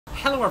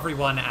Hello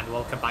everyone and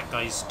welcome back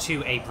guys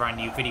to a brand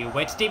new video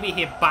where today we're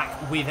here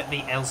back with the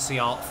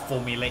LCR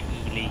Formula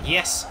E League.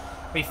 Yes,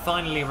 we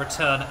finally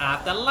return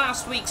after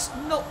last week's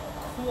not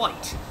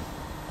quite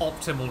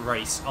optimal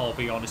race, I'll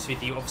be honest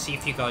with you. Obviously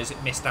if you guys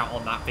missed out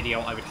on that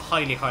video, I would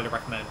highly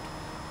recommend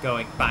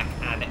going back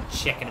and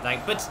checking it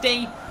out. But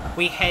today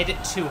we head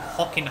to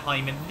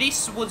Hockenheim and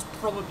this was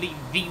probably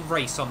the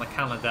race on the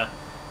calendar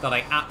that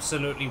I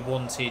absolutely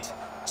wanted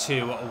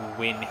to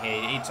win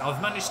here. I've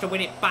managed to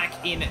win it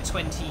back in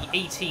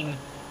 2018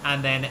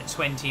 and then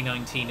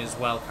 2019 as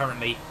well.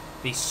 Currently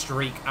the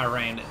streak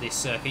around this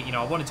circuit, you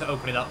know, I wanted to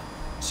open it up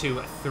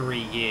to 3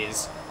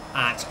 years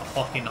at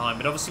Hockenheim,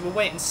 but obviously we'll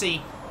wait and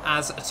see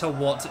as to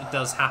what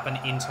does happen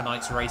in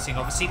tonight's racing.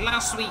 Obviously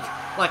last week,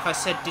 like I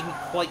said, didn't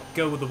quite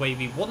go the way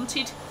we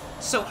wanted,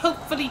 so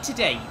hopefully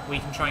today we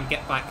can try and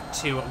get back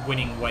to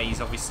winning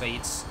ways. Obviously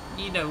it's,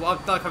 you know,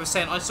 like I was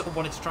saying, I sort of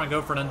wanted to try and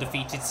go for an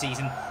undefeated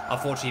season.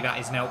 Unfortunately, that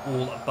is now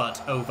all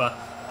but over.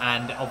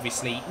 And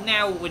obviously,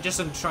 now we're just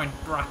going to try and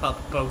wrap up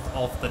both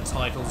of the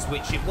titles,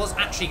 which it was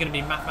actually going to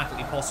be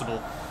mathematically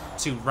possible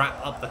to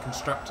wrap up the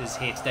Constructors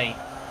here today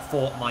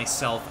for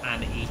myself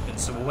and Ethan.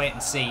 So we'll wait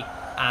and see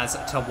as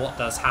to what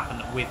does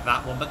happen with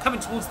that one. But coming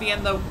towards the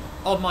end, though,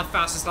 on my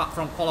fastest lap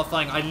from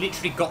qualifying, I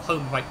literally got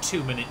home in like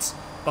 2 minutes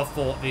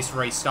before this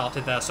race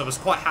started there. So I was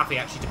quite happy,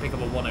 actually, to pick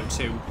up a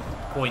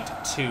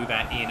 102.2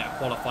 there in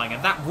qualifying,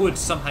 and that would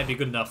somehow be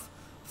good enough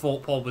for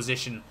pole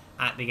position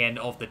at the end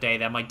of the day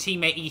there. My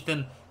teammate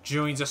Ethan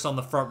joins us on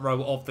the front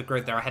row of the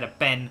grid there ahead of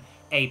Ben,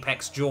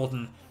 Apex,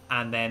 Jordan,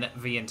 and then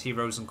VNT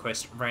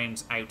Rosenquist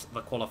rounds out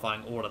the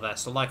qualifying order there.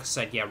 So like I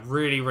said, yeah,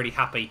 really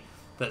happy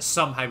that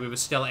somehow we were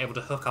still able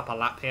to hook up a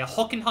lap here.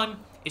 Hockenheim,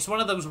 it's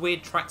one of those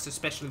weird tracks,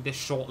 especially this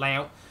short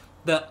layout,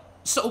 that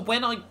sort of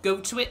when I go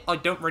to it, I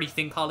don't really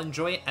think I'll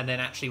enjoy it, and then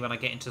actually when I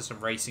get into some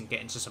racing, get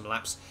into some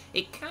laps,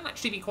 it can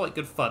actually be quite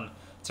good fun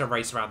to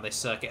race around this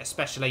circuit,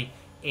 especially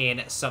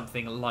in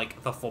something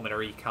like the Formula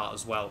E car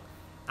as well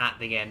at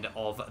the end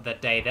of the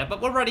day there.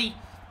 But we're ready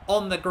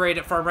on the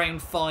grid for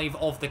round 5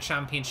 of the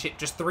championship.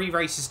 Just 3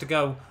 races to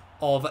go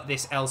of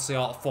this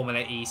LCR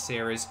Formula E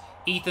series.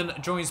 Ethan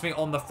joins me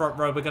on the front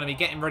row. We're going to be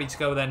getting ready to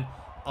go then,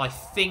 I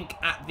think,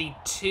 at the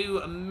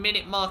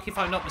 2-minute mark, if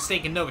I'm not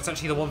mistaken. No, it's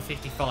actually the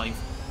 1:55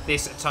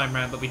 this time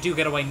round, but we do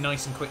get away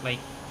nice and quickly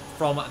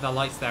from the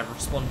lights there.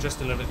 Respond just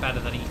a little bit better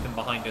than Ethan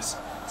behind us,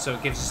 so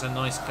it gives us a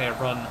nice clear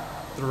run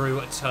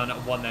through turn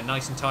 1 there,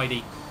 nice and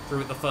tidy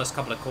through the first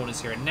couple of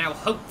corners here. And now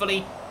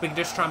hopefully we can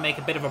just try and make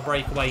a bit of a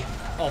breakaway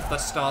off the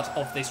start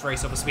of this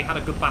race. Obviously we had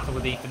a good battle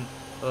with Ethan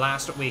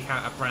last week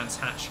out at Brands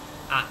Hatch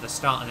at the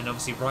start, and then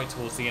obviously right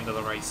towards the end of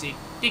the race it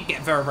did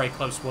get very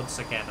close once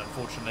again,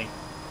 unfortunately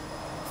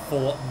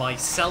for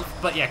myself.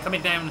 But yeah,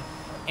 coming down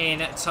in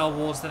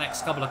towards the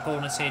next couple of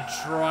corners here,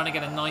 trying to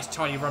get a nice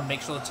tidy run,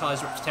 make sure the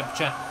tyres are up to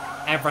temperature,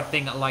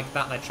 everything like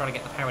that. They're trying to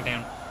get the power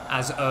down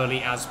as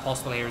early as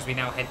possible here as we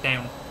now head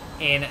down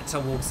in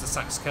towards the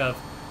Sachs curve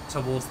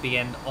towards the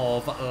end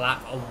of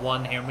lap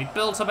 1 here, and we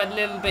built up a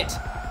little bit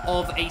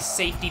of a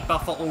safety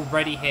buffer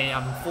already here.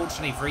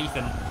 Unfortunately for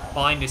Ethan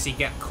behind us, he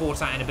get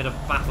caught out in a bit of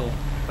battle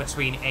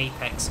between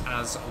Apex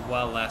as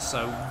well there.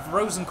 So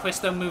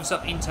Rosenquist though moves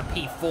up into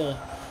P4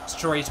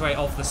 straight away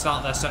off the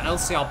start there. So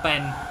LCR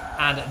Ben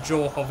and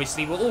Jork,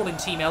 obviously, we're all in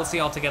Team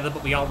LCR together,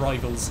 but we are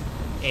rivals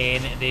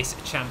in this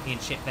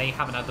championship. They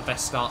haven't had the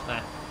best start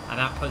there, and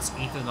that puts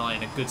Ethan and I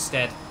in a good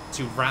stead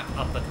to wrap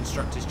up the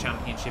Constructors'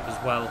 Championship as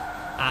well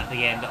at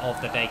the end of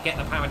the day.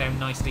 Getting the power down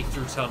nicely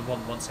through turn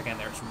 1 once again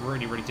there. It's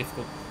really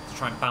difficult to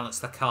try and balance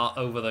the car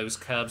over those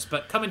curbs.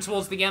 But coming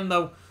towards the end,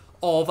 though,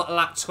 of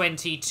lap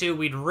 22,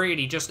 we'd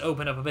really just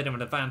open up a bit of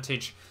an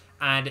advantage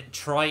and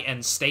try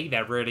and stay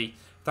there, really,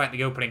 throughout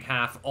the opening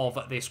half of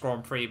this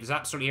Grand Prix. It was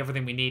absolutely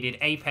everything we needed.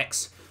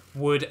 Apex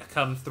would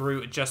come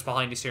through just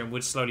behind us here and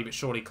would slowly but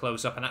surely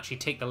close up and actually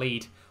take the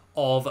lead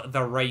of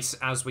the race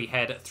as we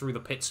head through the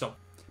pit stop.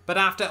 But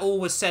after all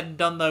was said and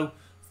done, though,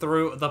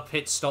 through the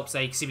pit stops,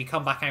 you can see we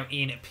come back out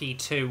in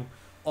P2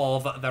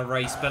 of the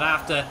race. But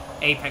after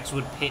Apex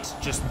would pit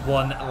just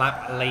 1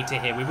 lap later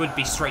here, we would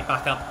be straight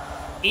back up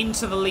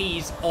into the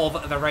lead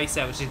of the race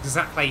there, which is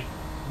exactly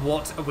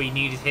what we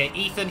needed here.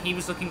 Ethan, he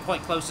was looking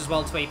quite close as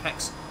well to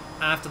Apex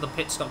after the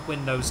pit stop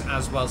windows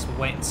as well, so we'll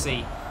wait and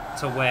see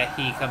to where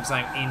he comes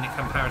out in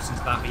comparison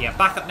to that. But yeah,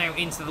 back up now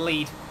into the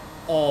lead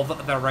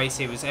of the race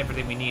here was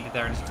everything we needed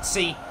there. And as you can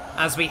see,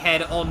 as we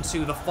head on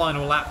to the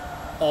final lap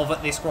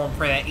of this Grand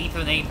Prix there,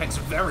 Ethan and Apex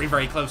are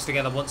very close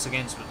together once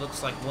again, so it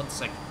looks like once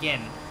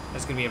again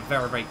there's going to be a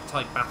very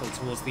tight battle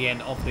towards the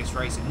end of this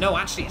race. No,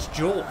 actually it's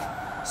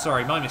Jork.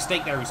 Sorry, my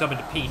mistake there. He's up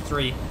into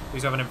P3.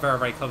 He's having a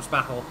very close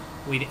battle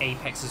with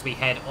Apex as we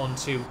head on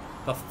to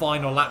the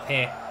final lap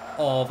here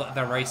of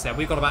the race there.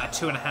 We've got about a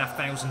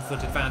 2,500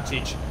 foot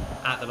advantage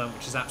at the moment,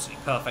 which is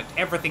absolutely perfect.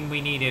 Everything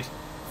we needed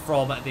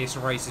from this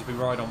race as we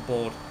ride on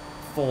board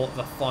for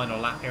the final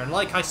lap here. And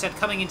like I said,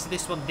 coming into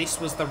this one,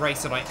 this was the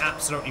race that I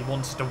absolutely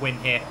wanted to win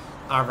here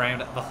around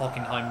the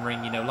Hockenheim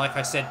ring. You know, like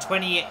I said,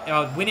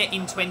 winner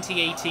in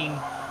 2018,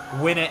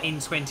 winner in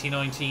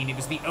 2019. It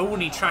was the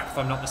only track, if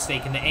I'm not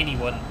mistaken, that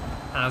anyone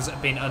has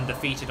been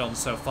undefeated on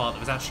so far that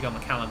was actually on the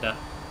calendar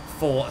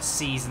for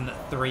Season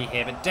 3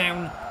 here. But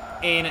down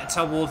in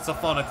towards the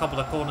final couple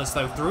of corners,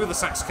 though, through the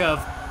Sachs curve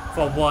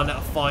for one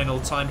final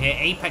time here.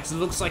 Apex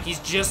looks like he's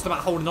just about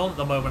holding on at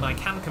the moment. I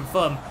can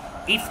confirm,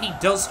 if he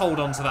does hold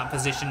on to that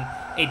position,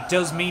 it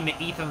does mean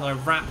that Ethan and I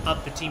wrap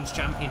up the team's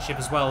championship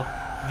as well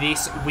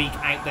this week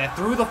out there.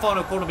 Through the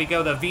final corner we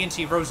go, though.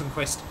 VNT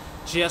Rosenquist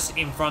just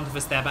in front of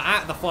us there. But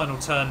at the final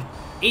turn,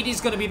 it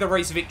is going to be the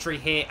race victory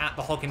here at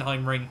the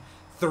Hockenheim ring.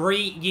 3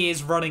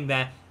 years running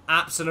there.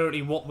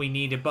 Absolutely what we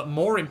needed. But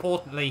more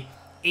importantly,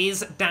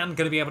 is Dan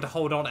going to be able to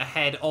hold on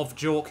ahead of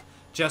Jork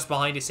just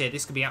behind us here?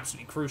 This could be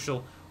absolutely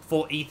crucial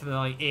for Ethan and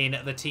I in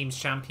the team's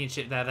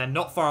championship there. They're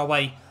not far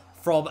away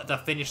from the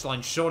finish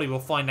line. Surely we'll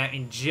find out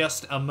in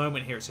just a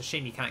moment here. It's a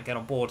shame you can't get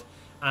on board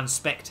and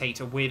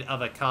spectate with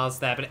other cars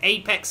there. But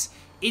Apex,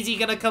 is he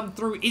going to come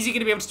through? Is he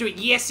going to be able to do it?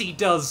 Yes, he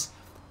does,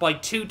 by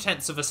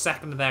 0.2 of a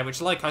second there, which,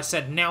 like I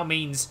said, now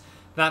means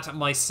that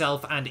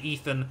myself and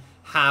Ethan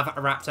have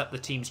wrapped up the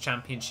team's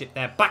championship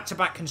there.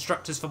 Back-to-back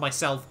constructors for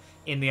myself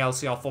in the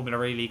LCR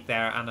Formula E League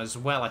there, and as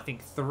well, I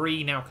think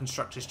 3 now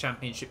constructors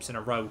championships in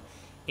a row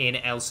in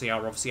LCR,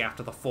 obviously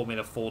after the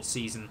Formula Ford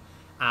season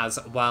as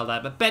well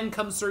there. But Ben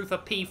comes through for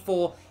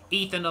P4.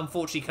 Ethan,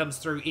 unfortunately, comes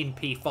through in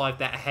P5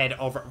 there ahead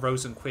of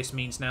Rosenquist.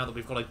 Means now that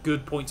we've got a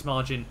good points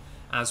margin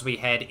as we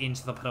head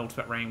into the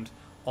penultimate round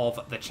of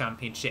the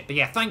championship. But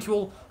yeah, thank you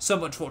all so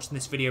much for watching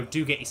this video.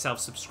 Do get yourself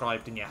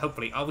subscribed, and yeah,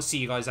 hopefully I will see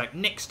you guys out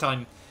next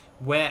time,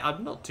 where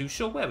I'm not too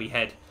sure where we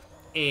head.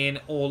 In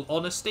all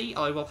honesty,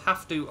 I will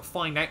have to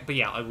find out. But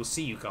yeah, I will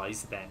see you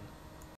guys then.